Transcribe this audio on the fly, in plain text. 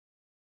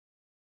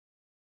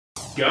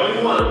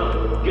Going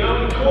once,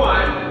 going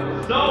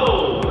twice,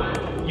 sold!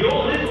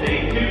 You're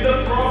listening to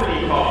The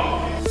Property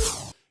Pod.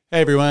 Hey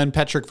everyone,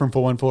 Patrick from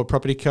 414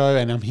 Property Co,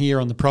 and I'm here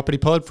on the Property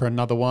Pod for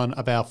another one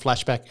of our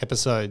flashback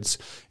episodes.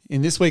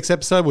 In this week's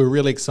episode, we're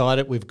really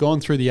excited. We've gone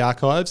through the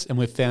archives and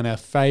we've found our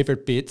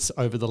favourite bits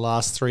over the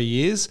last 3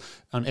 years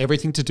on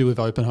everything to do with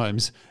open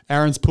homes.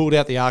 Aaron's pulled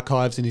out the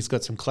archives and he's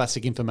got some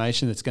classic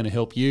information that's going to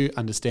help you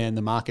understand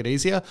the market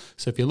easier.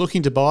 So if you're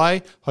looking to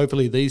buy,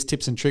 hopefully these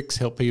tips and tricks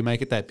help you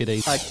make it that bit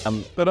easier.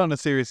 But on a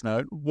serious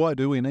note, why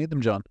do we need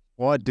them, John?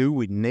 Why do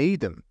we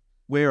need them?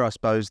 Where I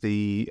suppose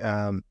the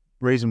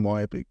reason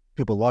why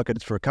people like it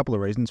is for a couple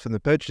of reasons. From the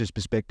purchaser's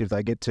perspective,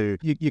 they get to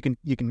you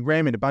can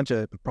ram in a bunch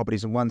of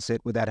properties in one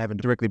set without having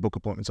to directly book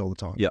appointments all the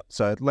time. Yep.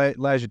 So it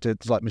allows you to,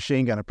 it's like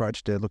machine gun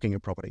approach to looking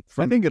at property.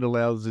 I think it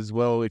allows as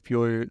well if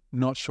you're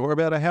not sure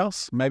about a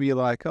house. Maybe you're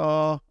like,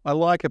 oh, I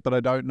like it, but I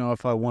don't know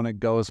if I want to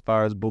go as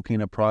far as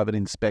booking a private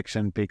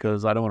inspection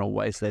because I don't want to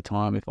waste their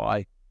time if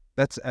I...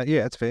 That's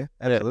fair.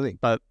 Absolutely.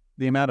 But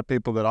the amount of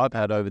people that I've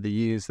had over the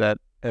years that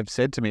have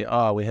said to me,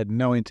 oh, we had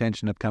no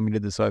intention of coming to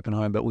this open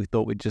home, but we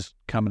thought we'd just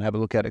come and have a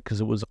look at it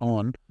because it was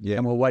on. Yeah.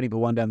 And we're waiting for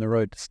one down the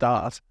road to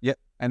start. Yep.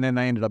 And then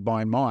they ended up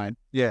buying mine.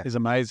 Yeah. Is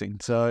amazing.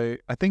 So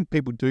I think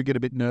people do get a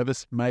bit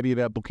nervous maybe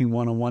about booking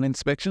one-on-one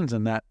inspections,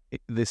 and that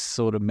this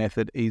sort of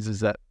method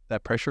eases that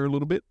pressure a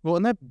little bit. Well,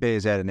 and that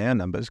bears out in our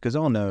numbers because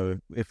I'll know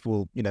if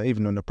we'll,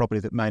 even on a property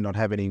that may not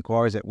have any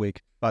inquiries that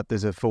week, but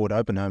there's a forward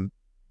open home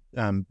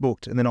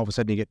booked, and then all of a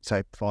sudden you get,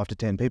 say, 5 to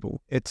 10 people.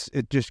 It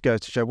just goes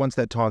to show once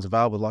that time's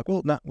available, like,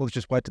 well, no, we'll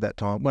just wait to that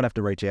time. Won't have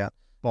to reach out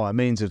by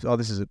means of,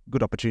 this is a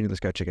good opportunity,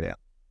 let's go check it out.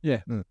 Yeah.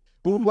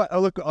 Well,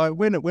 look,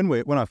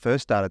 when I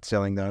first started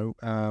selling though,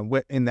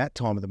 in that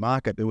time of the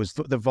market, it was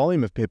the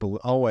volume of people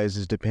always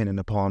is dependent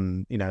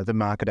upon the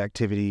market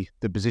activity,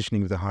 the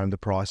positioning of the home, the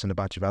price, and a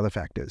bunch of other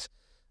factors.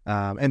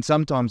 And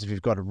sometimes if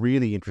you've got a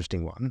really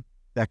interesting one,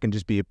 that can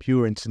just be a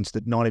pure instance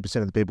that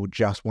 90% of the people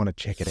just want to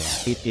check it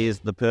out. It is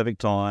the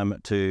perfect time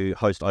to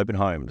host open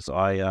homes.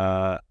 I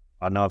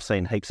know I've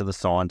seen heaps of the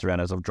signs around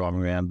as I'm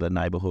driving around the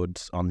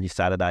neighbourhoods. On your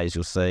Saturdays,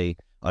 you'll see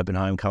open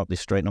home come up this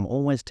street, and I'm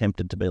always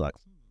tempted to be like,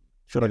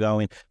 should I go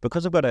in?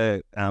 Because I've got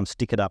a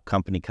stick-it-up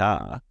company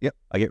car, Yep.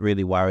 I get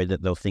really worried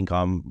that they'll think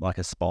I'm like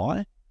a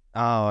spy.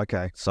 Oh,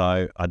 okay.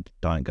 So I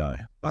don't go.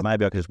 But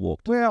maybe I could just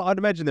walk. Well, I'd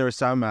imagine there are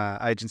some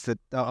agents that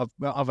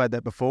I've had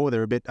that before.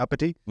 They're a bit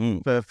uppity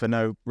for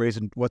no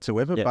reason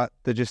whatsoever. Yeah. But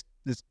they're just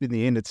in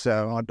the end, it's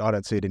I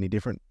don't see it any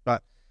different.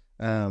 But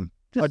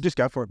I'd just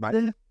go for it,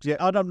 mate. Yeah,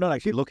 I'm not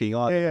actually looking.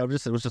 It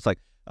was just like,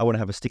 I want to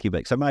have a sticky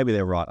beak. So maybe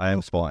they're right. I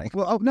am spying.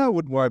 Well, no, I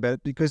wouldn't worry about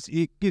it because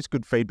it gives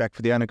good feedback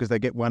for the owner because they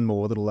get one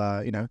more little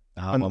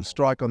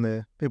strike on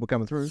the people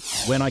coming through.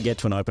 When I get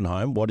to an open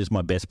home, what is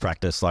my best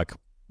practice? Like,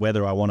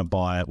 whether I want to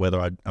buy it, whether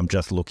I'm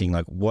just looking,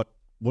 like what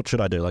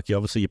should I do? Like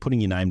you're putting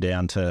your name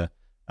down to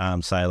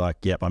say like,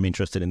 yep, I'm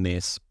interested in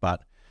this.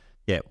 But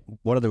yeah,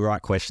 what are the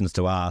right questions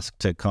to ask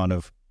to kind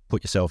of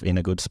put yourself in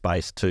a good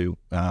space to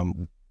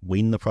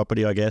win the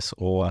property, I guess,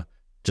 or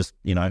just,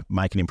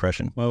 make an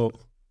impression? Well,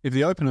 if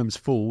the open home's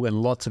full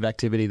and lots of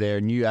activity there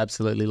and you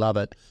absolutely love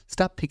it,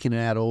 start picking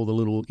out all the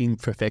little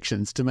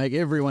imperfections to make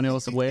everyone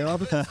else aware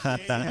of it.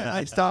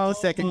 I start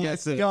second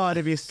guessing. God,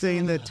 have you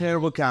seen the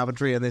terrible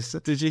carpentry in this?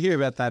 Did you hear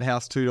about that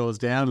house 2 doors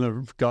down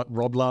that got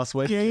robbed last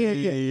week?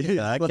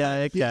 Yeah.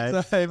 Okay.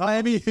 So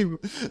maybe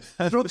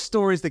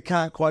stories that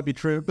can't quite be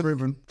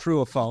proven true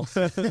or false.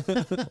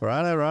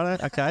 Righto.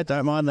 Okay,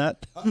 don't mind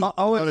that.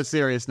 On a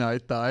serious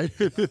note, though.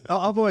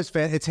 I've always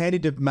found it's handy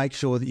to make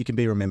sure that you can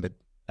be remembered.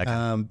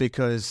 Okay.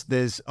 Because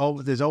there's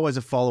always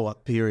a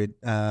follow-up period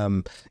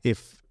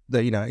if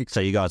So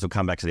you guys will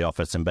come back to the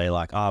office and be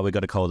like, we've got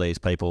to call these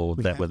people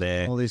that were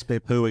there. All these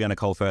people. Who are we going to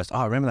call first?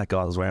 Oh, remember that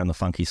guy that was wearing the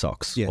funky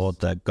socks? Yes. Or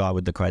the guy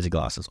with the crazy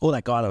glasses? Or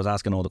that guy that was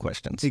asking all the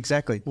questions?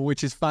 Exactly.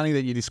 Which is funny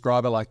that you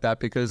describe it like that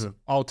because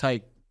I'll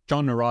take,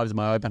 John arrives at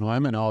my open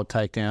home and I'll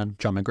take down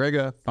John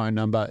McGregor, phone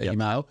number,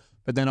 email,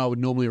 but then I would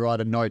normally write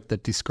a note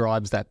that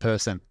describes that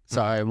person.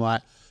 So I'm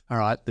like, all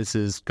right, this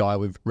is guy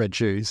with red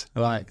shoes.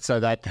 Like, so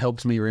that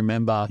helps me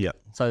remember. Yep.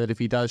 So that if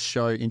he does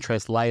show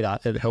interest later,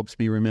 it helps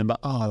me remember,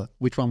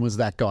 which one was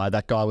that guy?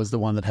 That guy was the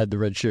one that had the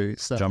red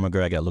shoes. So, John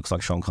McGregor looks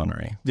like Sean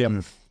Connery. yeah,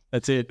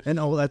 that's it.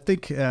 And I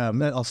think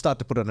I'll start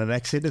to put on an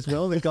accent as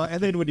well. The guy,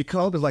 and then when you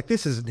call, it's like,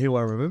 this isn't who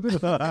I remember.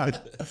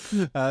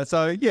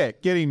 So yeah,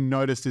 getting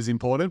noticed is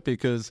important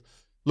because,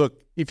 look,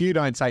 if you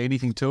don't say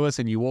anything to us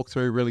and you walk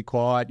through really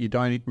quiet, you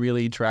don't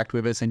really interact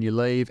with us and you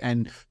leave,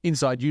 and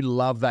inside you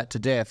love that to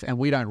death and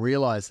we don't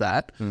realise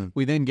that,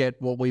 we then get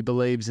what we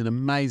believe is an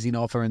amazing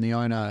offer and the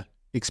owner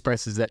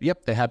expresses that,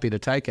 yep, they're happy to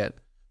take it.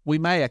 We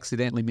may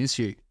accidentally miss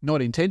you,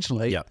 not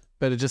intentionally,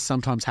 but it just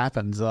sometimes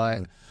happens.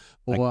 I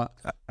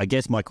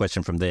guess my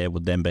question from there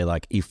would then be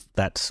like, if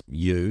that's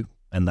you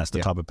and that's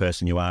the type of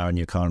person you are and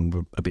you're kind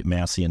of a bit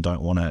mousy and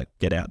don't want to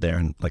get out there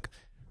and like,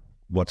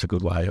 what's a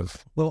good way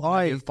of... Well,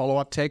 I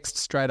follow-up text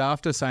straight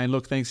after saying,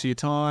 look, thanks for your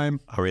time.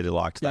 I really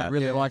liked that.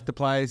 Really liked the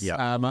place. Yeah.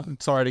 I'm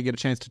sorry to get a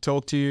chance to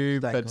talk to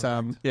you, but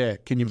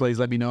can you please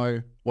let me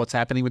know what's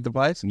happening with the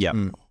place? Yeah.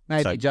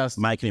 Maybe So just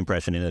make an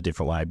impression in a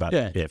different way. But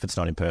Yeah. if it's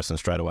not in person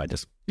straight away,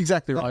 just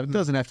exactly right. It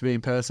doesn't have to be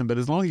in person, but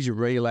as long as you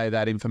relay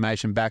that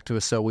information back to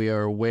us so we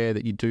are aware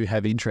that you do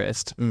have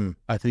interest,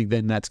 I think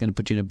then that's going to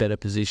put you in a better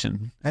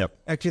position.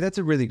 Actually, that's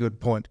a really good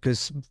point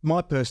because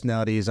my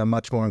personality is I'm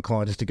much more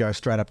inclined just to go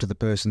straight up to the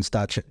person,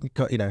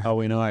 Oh,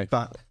 we know.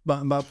 But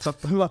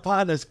my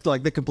partner's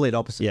like the complete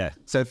opposite. Yeah.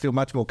 So I feel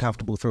much more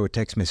comfortable through a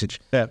text message.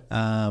 Yeah.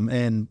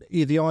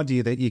 The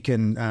idea that you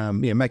can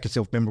make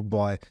yourself memorable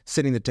by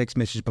sending the text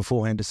message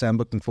beforehand to say I'm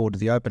looking forward to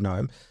the open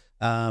home.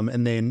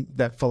 And then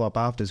that follow-up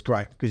after is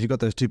great because you've got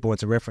those 2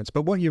 points of reference.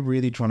 But what you're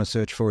really trying to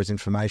search for is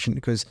information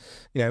because,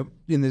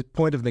 in the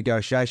point of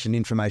negotiation,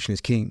 information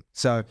is king.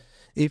 So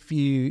if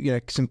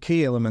some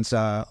key elements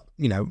are,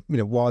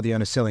 why the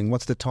owner's selling,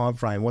 what's the time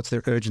frame, what's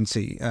their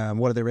urgency,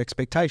 what are their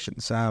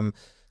expectations,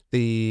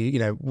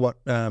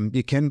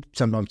 you can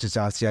sometimes just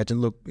ask the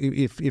agent, look,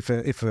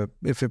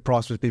 if a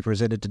price was to be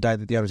presented today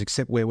that the owners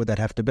accept, where would that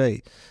have to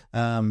be?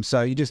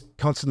 So you're just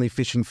constantly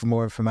fishing for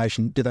more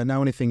information. Do they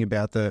know anything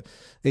about the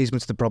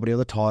easements of the property or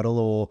the title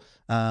or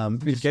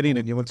Getting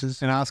it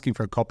nuances? and asking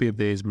for a copy of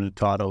the easement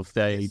title if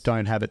they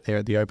don't have it there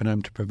at the open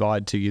home to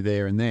provide to you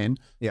there and then.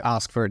 Yeah.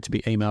 Ask for it to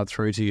be emailed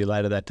through to you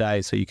later that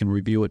day so you can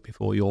review it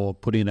before you're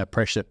put in a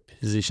pressure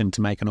position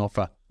to make an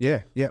offer.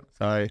 Yeah.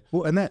 So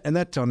Well, and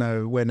that I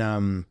know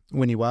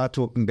when you are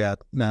talking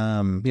about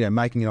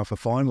making an offer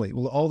finally,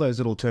 well, all those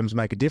little terms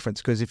make a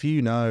difference because if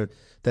you know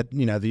that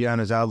the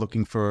owners are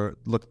looking for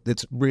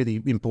it's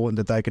really important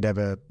that they could have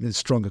a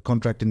stronger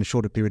contract in a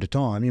shorter period of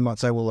time. You might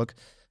say, well, look,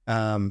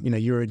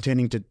 you're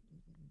intending to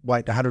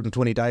wait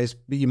 120 days,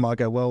 but you might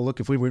go, well, look,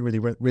 if we really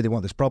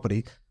want this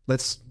property,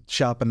 let's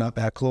sharpen up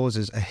our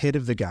clauses ahead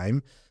of the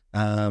game,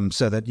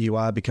 so that you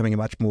are becoming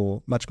much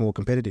more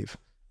competitive.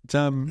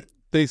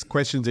 these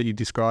questions that you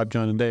described,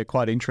 John, and they're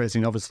quite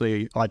interesting.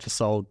 Obviously, I just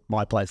sold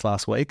my place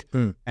last week,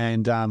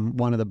 and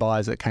one of the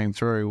buyers that came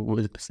through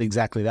was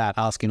exactly that,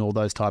 asking all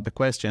those type of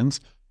questions,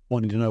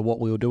 wanting to know what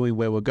we were doing,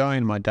 where we're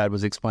going. My dad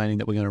was explaining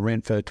that we're going to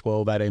rent for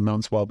 12, 18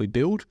 months while we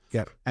build.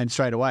 Yep. And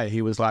straight away,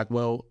 he was like,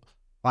 well,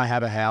 I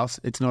have a house.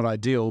 It's not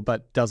ideal,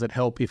 but does it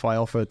help if I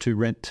offer to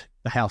rent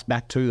the house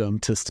back to them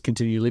to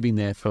continue living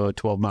there for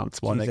 12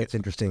 months? While Jeez, that's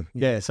interesting.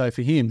 Yeah, so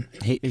for him,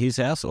 His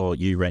house, or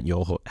you rent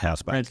your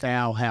house back? rent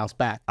our house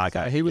back.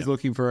 Okay, So he was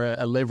looking for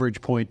a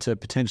leverage point to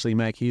potentially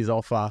make his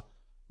offer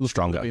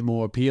Stronger. a bit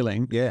more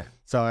appealing. Yeah.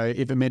 So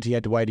if it meant he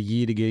had to wait a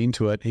year to get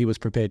into it, he was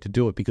prepared to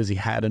do it because he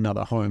had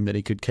another home that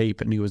he could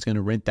keep and he was going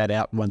to rent that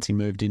out once he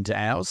moved into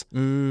ours.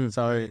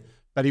 So,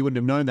 but he wouldn't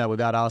have known that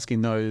without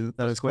asking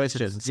those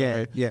questions.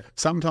 So Yeah.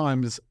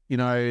 sometimes,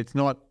 it's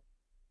not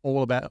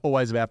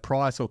always about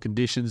price or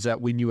conditions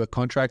that win you a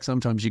contract.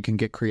 Sometimes you can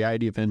get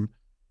creative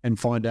and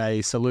find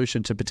a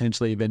solution to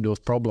potentially a vendor's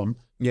problem.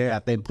 Yeah.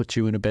 That then puts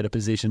you in a better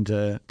position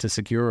to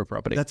secure a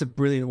property. That's a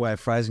brilliant way of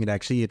phrasing it,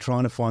 actually. You're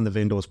trying to find the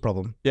vendor's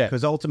problem. Yeah.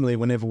 Because ultimately,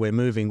 whenever we're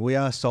moving, we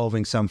are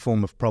solving some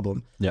form of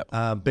problem. Yep.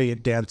 Be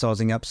it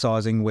downsizing,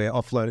 upsizing, we're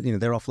offloading,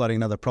 they're offloading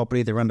another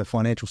property, they're under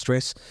financial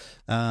stress.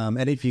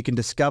 And if you can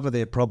discover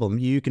their problem,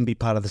 you can be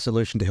part of the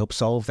solution to help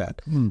solve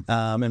that.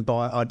 And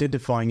by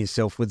identifying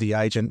yourself with the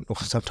agent, or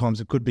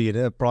sometimes it could be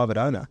a private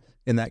owner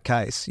in that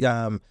case,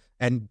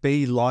 and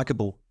be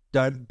likable.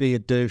 Don't be a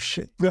douche.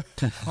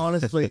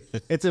 Honestly,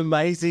 it's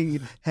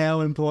amazing how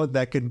important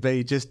that can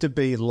be, just to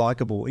be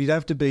likable. You don't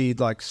have to be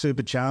like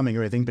super charming or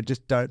anything, but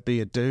just don't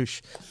be a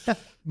douche.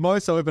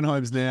 Most open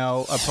homes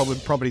now are probably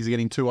properties are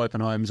getting 2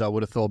 open homes, I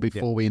would have thought,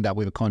 before we end up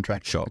with a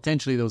contract. Sure.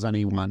 Potentially there was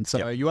only 1.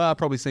 So you are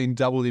probably seeing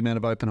double the amount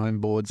of open home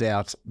boards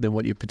out than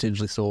what you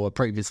potentially saw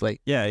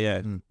previously.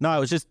 Yeah. No, it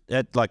was just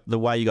like the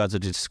way you guys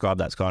have described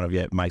that's kind of,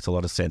 it makes a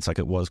lot of sense. Like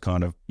it was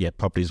kind of,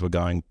 properties were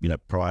going,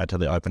 prior to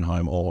the open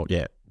home, or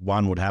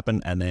one would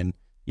happen and then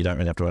you don't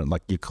really have to,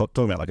 like you're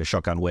talking about like a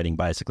shotgun wedding,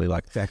 basically,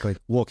 like Exactly.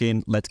 walk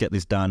in, let's get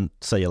this done,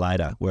 see you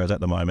later. Whereas at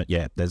the moment,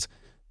 there's,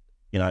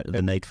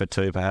 the need for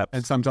 2 perhaps.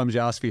 And sometimes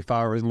you ask for your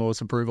father-in-law's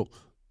approval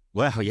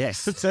Well,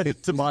 yes.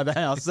 to buy the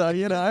house. So,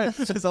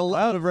 there's a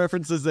lot of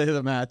references there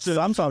that match.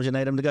 Sometimes you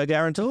need them to go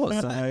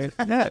guarantors. So,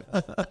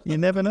 you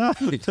never know.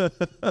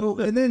 Well,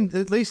 and then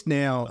at least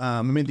now,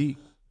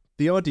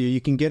 the idea you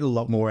can get a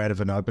lot more out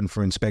of an open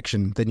for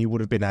inspection than you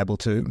would have been able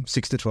to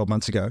 6 to 12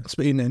 months ago.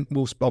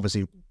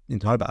 Obviously in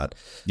Hobart.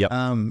 Yep.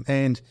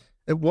 And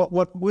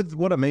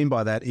what I mean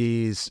by that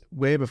is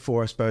where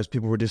before I suppose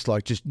people were just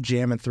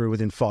jamming through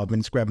within 5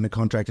 minutes, grabbing a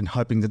contract and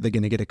hoping that they're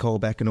going to get a call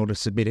back in order to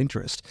submit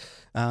interest.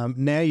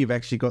 Now you've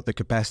actually got the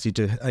capacity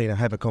to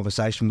have a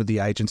conversation with the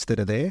agents that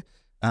are there.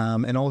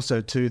 And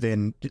also to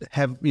then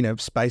have,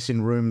 space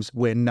in rooms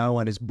where no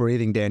one is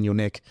breathing down your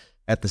neck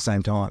at the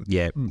same time.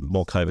 Yeah,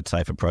 more COVID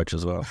safe approach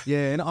as well.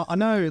 Yeah, and I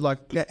know,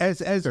 like,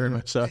 as as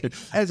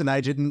an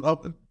agent,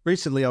 and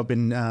recently I've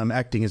been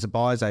acting as a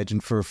buyer's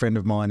agent for a friend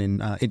of mine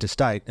in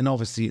interstate, and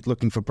obviously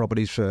looking for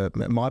properties for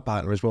my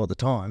partner as well at the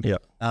time. Yeah.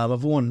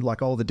 I've worn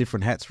like all the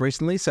different hats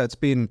recently, so it's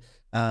been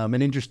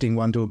an interesting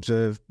one to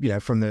observe.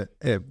 From the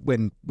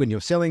when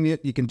you're selling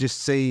it, you can just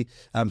see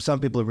some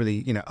people are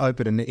really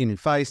open and in your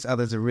face.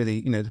 Others are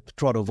really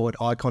try to avoid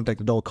eye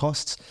contact at all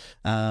costs.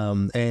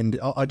 And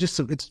I just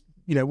it's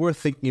worth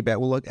thinking about,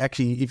 well, look,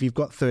 actually, if you've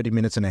got 30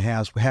 minutes in a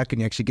house, how can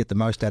you actually get the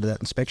most out of that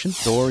inspection?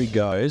 Story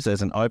goes,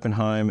 there's an open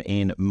home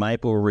in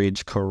Maple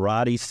Ridge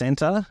Karate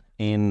Centre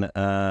in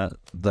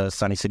the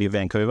sunny city of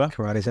Vancouver.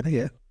 Karate Centre,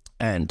 yeah.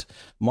 And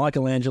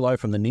Michelangelo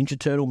from the Ninja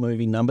Turtle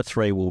movie number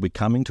 3 will be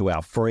coming to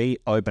our free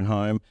open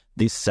home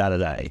this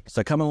Saturday.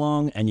 So come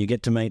along and you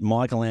get to meet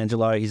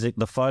Michelangelo.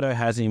 The photo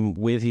has him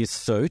with his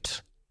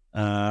suit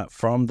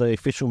from the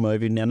official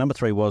movie. Now, number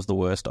 3 was the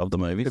worst of the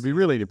movies. It'd be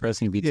really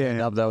depressing if you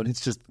turned up, though, and it's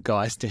just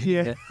guys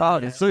standing there. Oh,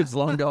 the suit's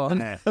long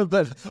gone.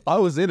 But I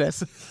was in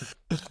it.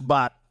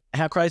 But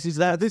how crazy is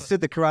that? This is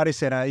at the Karate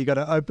Centre. You got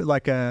to open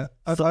an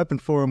open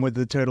forum with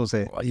the turtles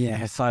there.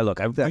 Yeah, so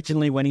look,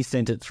 originally when he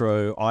sent it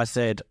through, I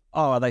said,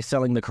 are they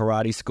selling the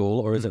karate school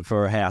or is it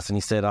for a house? And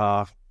he said,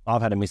 I've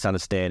had a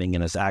misunderstanding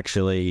and it's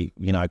actually,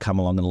 come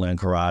along and learn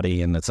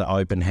karate and it's an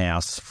open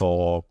house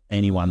for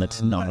anyone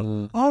that's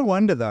not. I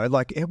wonder, though,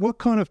 like, what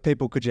kind of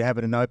people could you have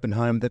at an open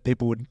home that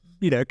people would,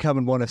 come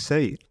and want to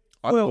see?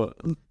 Well,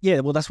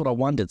 that's what I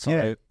wondered.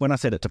 So when I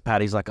said it to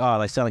Pat, he's like, are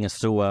they selling a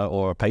sewer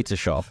or a pizza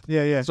shop?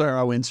 Yeah. So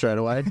I went straight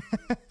away.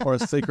 Or a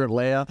secret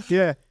lair.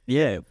 Yeah.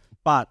 Yeah,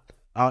 but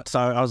so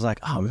I was like,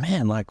 oh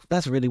man, like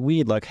that's really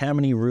weird. Like, how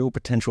many real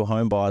potential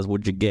home buyers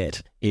would you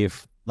get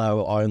if they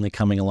were only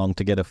coming along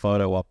to get a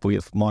photo up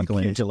with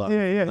Michelangelo?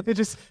 Yeah.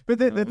 But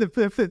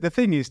the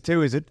thing is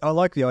too, is I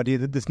like the idea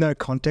that there's no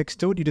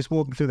context to it. You just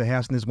walk through the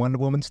house and there's Wonder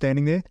Woman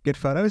standing there, get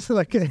photos.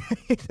 Like,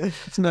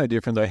 It's no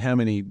different, though. How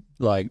many,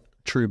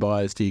 true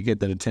buyers do you get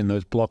that attend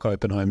those block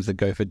open homes that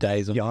go for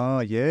days?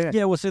 yeah.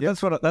 Yeah, well, see,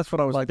 that's what I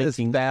was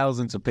thinking. There's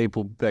thousands of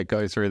people that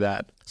go through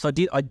that. So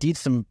I did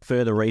some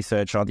further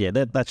research on,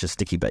 that's just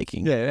sticky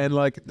baking. Yeah,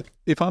 and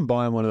if I'm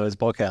buying one of those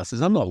block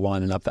houses, I'm not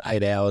lining up for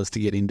 8 hours to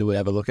get into it,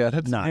 have a look at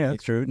it. No, Yeah,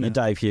 that's true. You're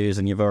Dave Hughes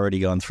and you've already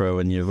gone through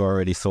and you've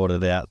already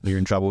sorted out you're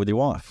in trouble with your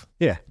wife.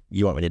 Yeah.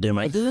 You want me to do,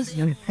 mate?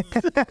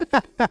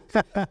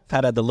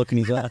 Pat had the look in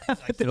his eye.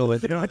 Do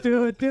it.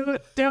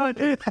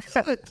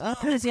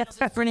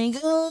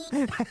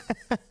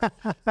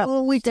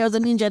 Oh, wait, there's a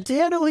Ninja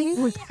Turtle.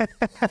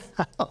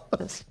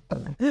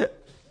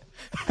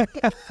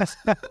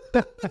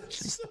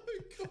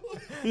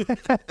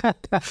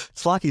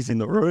 It's like he's in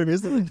the room,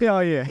 isn't it? Oh,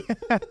 yeah.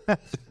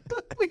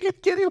 We could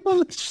get him on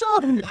the show.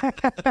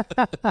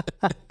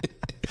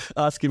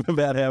 Ask him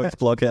about how his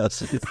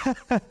blockhouse is.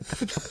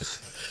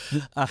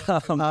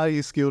 Are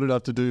you skilled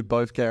enough to do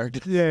both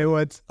characters? Yeah,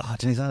 well, Oh,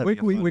 geez, we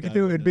could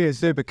do it. It'd be a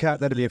super cut.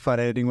 That'd be a fun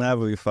editing one. That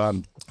would be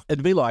fun.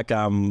 It'd be like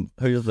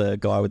who's the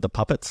guy with the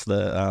puppets?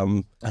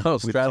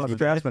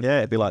 Straussman. Yeah,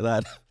 it'd be like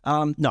that.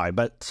 No,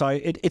 but so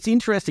it's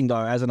interesting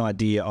though as an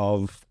idea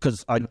of,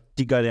 because I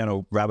did go down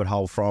a rabbit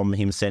hole from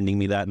him sending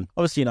me that, and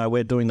obviously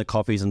we're doing the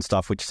coffees and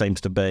stuff, which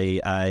seems to be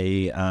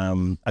a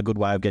good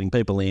way of getting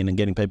people in and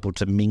getting people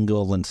to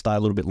mingle and stay a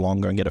little bit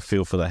longer and get a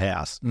feel for the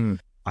house.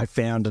 I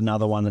found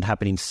another one that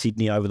happened in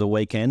Sydney over the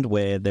weekend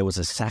where there was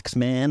a sax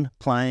man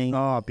playing.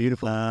 Oh,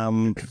 beautiful.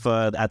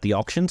 At the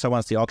auction. So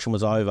once the auction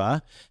was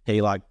over,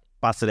 he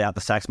busted out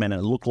the sax man,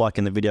 and it looked like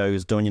in the video he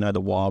was doing, the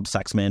wild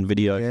sax man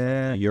video for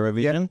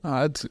Eurovision.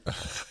 I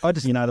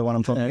just, the one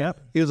I'm talking about.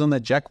 He was on that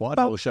Jack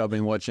Whitehall show I've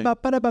been watching.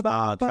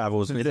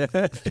 Travels.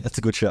 That's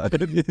a good show.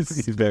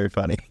 He's very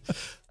funny.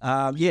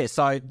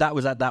 So that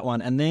was at that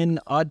one. And then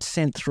I'd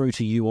sent through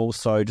to you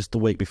also just the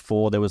week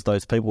before, there was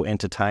those people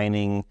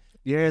entertaining.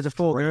 Yeah, the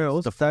four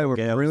girls. They were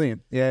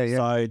brilliant. Yeah.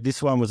 So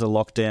this one was a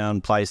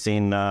lockdown place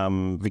in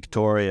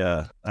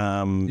Victoria. The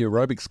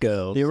aerobics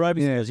girls. The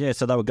aerobics girls, yeah.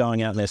 So they were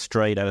going out in their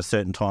street at a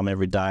certain time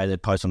every day.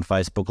 They'd post on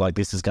Facebook like,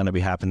 this is going to be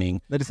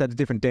happening. They just had a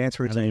different dance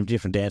routine.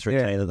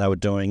 That they were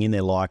doing in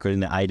their Lycra, in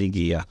their 80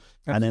 gear.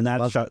 And then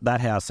that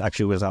house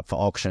actually was up for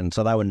auction.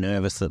 So they were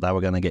nervous that they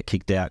were going to get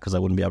kicked out because they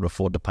wouldn't be able to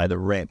afford to pay the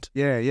rent.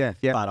 Yeah.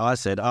 But I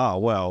said,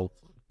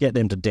 get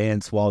them to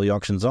dance while the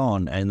auction's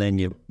on, and then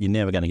you're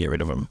never going to get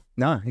rid of them.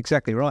 No,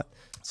 exactly right.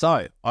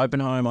 So, open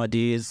home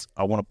ideas.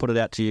 I want to put it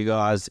out to you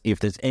guys. If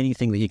there's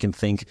anything that you can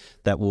think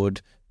that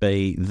would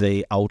be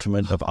the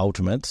ultimate of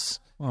ultimates.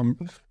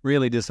 I'm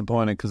really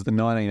disappointed because the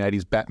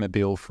 1980s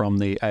Batmobile from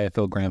the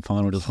AFL Grand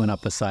Final just went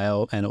up for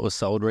sale and it was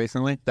sold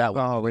recently. That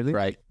was really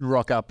great.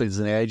 Rock up as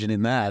an agent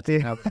in that.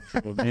 Yeah.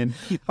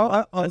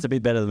 That's a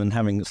bit better than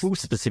having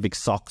specific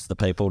socks that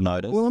people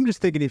notice. Well, I'm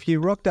just thinking, if you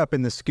rocked up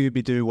in the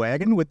Scooby-Doo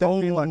wagon, would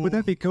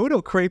that be cool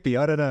or creepy?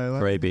 I don't know.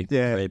 Creepy.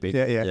 Yeah. Creepy.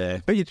 Yeah.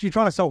 But you're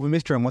trying to solve a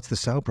mystery on what's the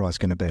sale price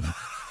going to be.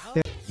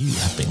 You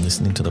have been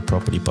listening to The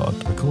Property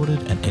Pod,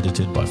 recorded and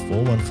edited by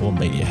 414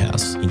 Media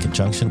House in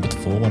conjunction with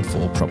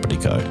 414 Property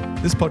Co.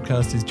 This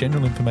podcast is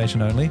general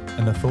information only,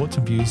 and the thoughts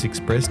and views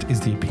expressed is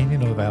the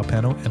opinion of our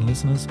panel, and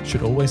listeners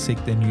should always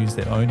seek then use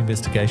their own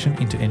investigation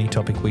into any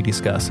topic we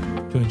discuss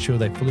to ensure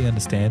they fully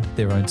understand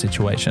their own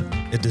situation.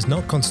 It does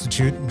not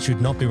constitute and should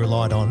not be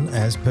relied on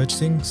as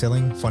purchasing,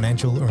 selling,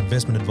 financial or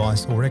investment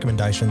advice or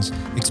recommendations,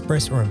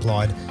 express or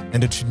implied,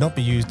 and it should not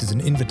be used as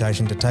an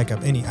invitation to take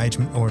up any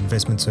agent or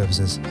investment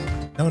services.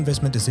 No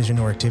investment decision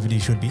or activity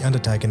should be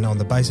undertaken on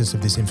the basis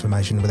of this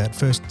information without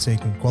first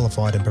seeking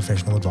qualified and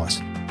professional advice.